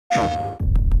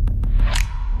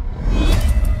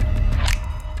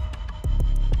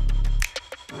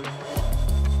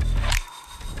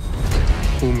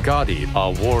Umgadi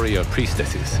are warrior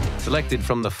priestesses, selected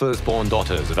from the firstborn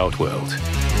daughters of Outworld.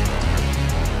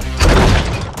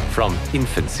 From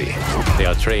infancy, they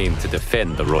are trained to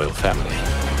defend the royal family.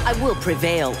 I will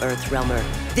prevail, Earthrealmer.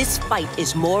 This fight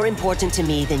is more important to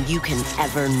me than you can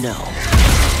ever know.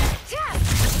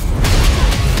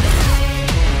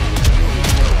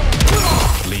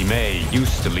 Li Mei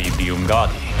used to lead the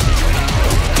Umgadi.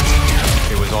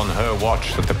 It was on her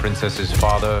watch that the princess's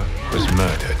father was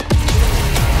murdered.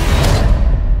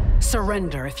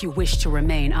 Surrender if you wish to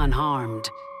remain unharmed.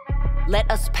 Let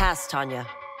us pass, Tanya.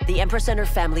 The Empress and her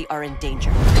family are in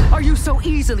danger. Are you so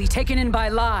easily taken in by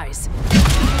lies?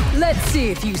 Let's see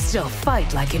if you still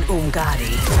fight like an Umgadi.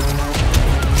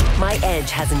 My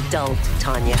edge hasn't dulled,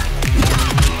 Tanya.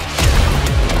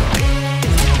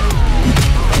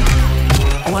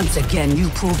 Once again, you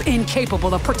prove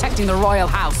incapable of protecting the royal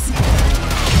house.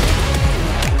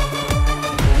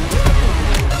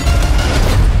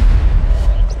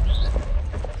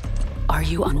 Are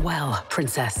you unwell,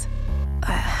 princess?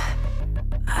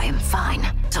 I am fine,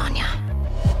 Tanya.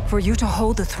 For you to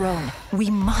hold the throne, we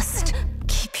must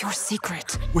keep your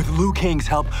secret. With Liu Kang's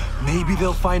help, maybe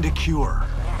they'll find a cure.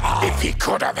 If he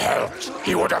could have helped,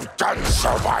 he would have done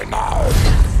so by now.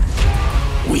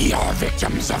 We are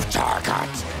victims of Tarkat.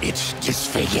 It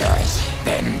disfigures,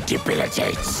 then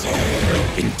debilitates.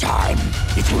 In time,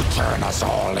 it will turn us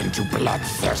all into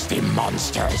bloodthirsty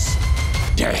monsters.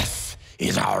 Death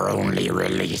is our only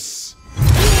release.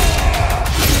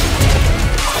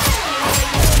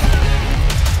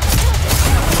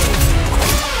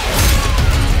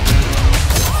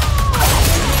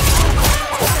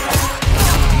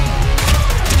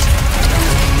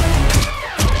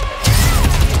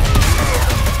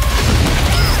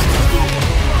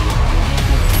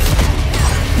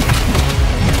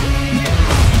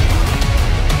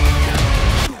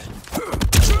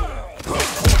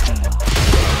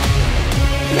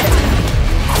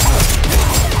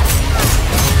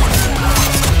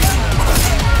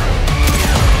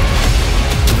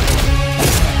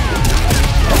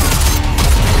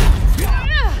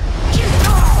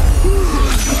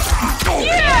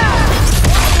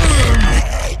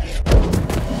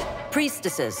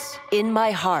 Priestesses, in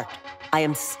my heart, I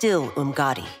am still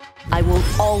Umgadi. I will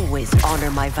always honor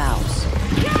my vows.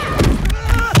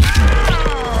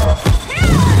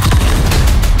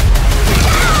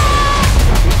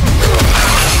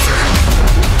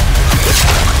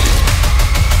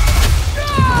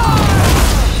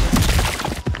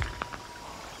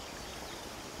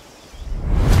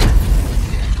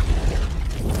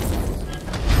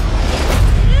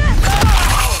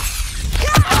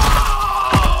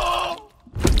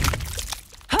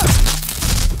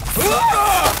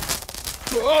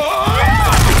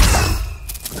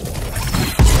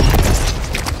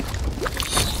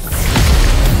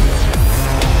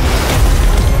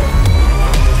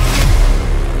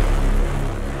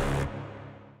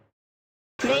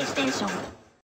 PlayStation